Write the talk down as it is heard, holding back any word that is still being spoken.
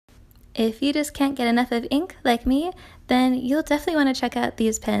If you just can't get enough of ink like me, then you'll definitely want to check out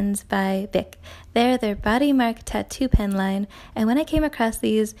these pens by Bic. They're their Bodymark tattoo pen line, and when I came across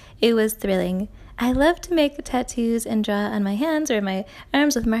these, it was thrilling. I love to make tattoos and draw on my hands or my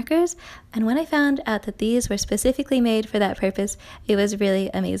arms with markers, and when I found out that these were specifically made for that purpose, it was really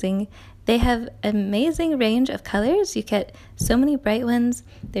amazing. They have an amazing range of colors. You get so many bright ones.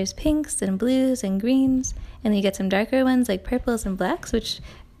 There's pinks and blues and greens, and then you get some darker ones like purples and blacks, which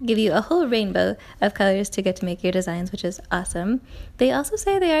give you a whole rainbow of colors to get to make your designs, which is awesome. They also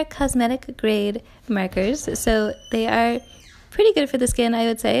say they are cosmetic grade markers, so they are pretty good for the skin, I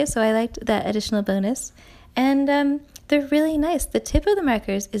would say, so I liked that additional bonus. And they're really nice. The tip of the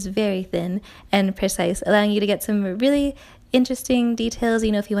markers is very thin and precise, allowing you to get some really interesting details,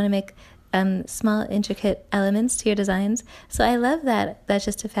 if you want to make small, intricate elements to your designs. So I love that. That's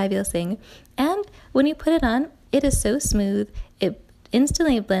just a fabulous thing. And when you put it on, it is so smooth. It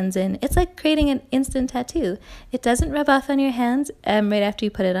instantly blends in. It's like creating an instant tattoo. It doesn't rub off on your hands right after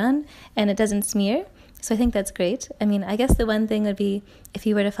you put it on, and it doesn't smear. So I think that's great. I guess the one thing would be if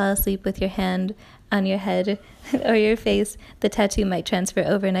you were to fall asleep with your hand on your head or your face, the tattoo might transfer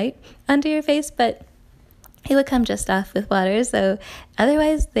overnight onto your face, but it would come just off with water. So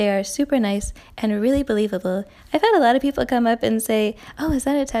otherwise, they are super nice and really believable. I've had a lot of people come up and say, "Oh, is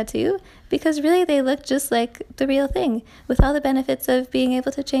that a tattoo?" Because really they look just like the real thing, with all the benefits of being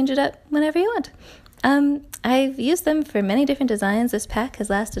able to change it up whenever you want. I've used them for many different designs. This pack has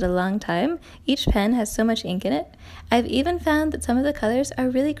lasted a long time. Each pen has so much ink in it. I've even found that some of the colors are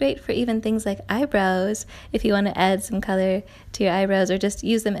really great for even things like eyebrows, if you want to add some color to your eyebrows or just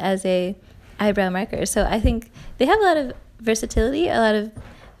use them as a eyebrow marker. So I think they have a lot of versatility, a lot of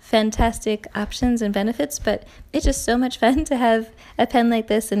fantastic options and benefits, but it's just so much fun to have a pen like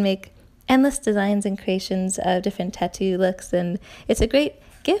this and make endless designs and creations of different tattoo looks, and it's a great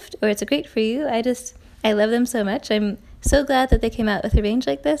gift, or it's a great for you. I love them so much. I'm so glad that they came out with a range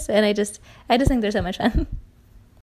like this, and I just think they're so much fun.